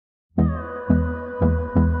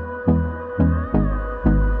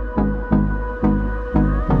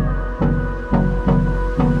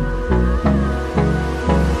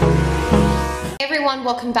everyone,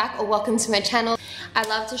 welcome back or welcome to my channel. I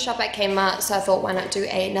love to shop at Kmart, so I thought why not do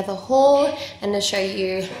another haul and to show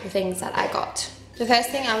you the things that I got. The first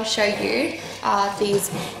thing I'll show you are these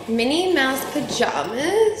Minnie Mouse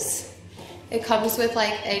pajamas. It comes with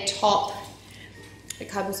like a top. It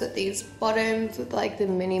comes with these bottoms with like the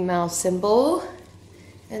Minnie Mouse symbol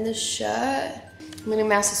and the shirt. Minnie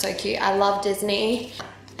Mouse is so cute. I love Disney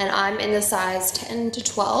and I'm in the size 10 to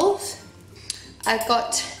 12. I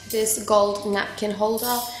got this gold napkin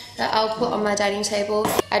holder that I'll put on my dining table.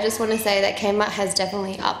 I just want to say that Kmart has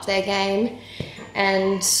definitely upped their game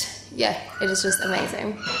and yeah, it is just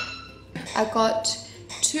amazing. I got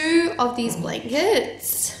 2 of these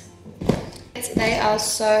blankets. They are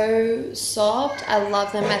so soft. I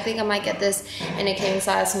love them. I think I might get this in a king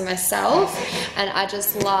size for myself, and I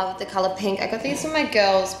just love the color pink. I got these for my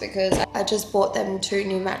girls because I just bought them 2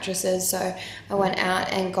 new mattresses, so I went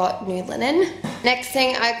out and got new linen. Next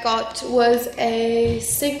thing I got was a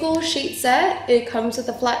single sheet set. It comes with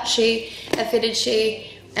a flat sheet, a fitted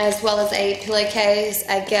sheet, as well as a pillowcase.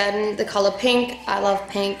 Again, the color pink. I love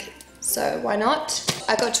pink, so why not?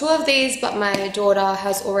 I got 2 of these, but my daughter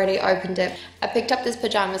has already opened it. I picked up this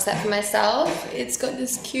pajama set for myself. It's got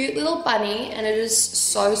this cute little bunny and it is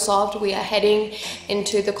so soft. We are heading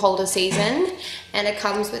into the colder season, and it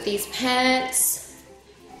comes with these pants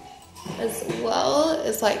as well.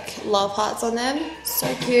 It's like love hearts on them.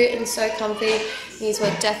 So cute and so comfy. These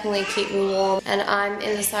will definitely keep me warm, and I'm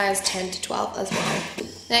in the size 10 to 12 as well.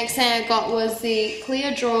 Next thing I got was the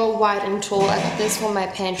clear drawer widen tool. I got this for my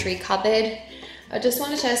pantry cupboard. I just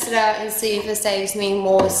want to test it out and see if it saves me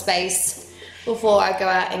more space before I go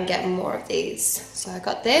out and get more of these. So I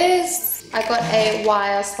got this. I got a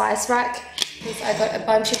wire spice rack because I got a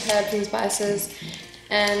bunch of herbs and spices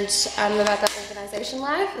and I'm about that organization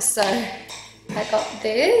life, so I got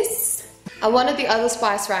this. I wanted the other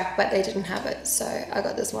spice rack, but they didn't have it, so I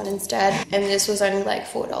got this one instead. And this was only like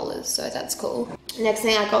 $4, so that's cool. Next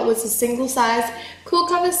thing I got was a single size cool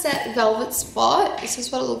cover set velvet spot. This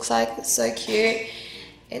is what it looks like. It's so cute.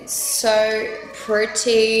 It's so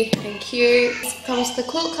pretty and cute. It comes with a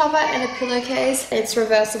quilt cover and a pillowcase. It's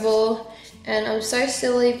reversible, and I'm so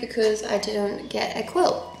silly because I didn't get a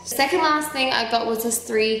quilt. Second last thing I got was this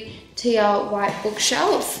 3-tier white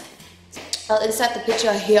bookshelf. I'll insert the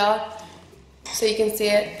picture here so you can see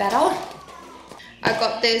it better. I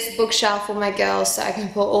got this bookshelf for my girls so I can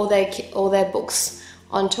put all their books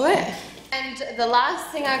onto it. And the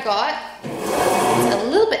last thing I got, it's a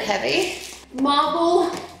little bit heavy,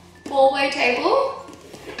 marble hallway table.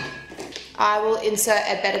 I will insert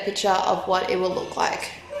a better picture of what it will look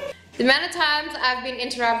like. The amount of times I've been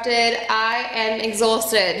interrupted, I am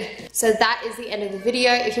exhausted. So that is the end of the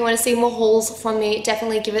video. If you want to see more hauls from me,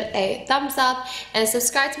 definitely give it a thumbs up and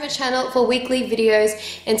subscribe to my channel for weekly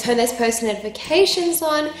videos and turn those post notifications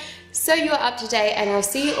on so you're up to date, and I'll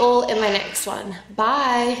see you all in my next one.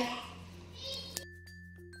 Bye!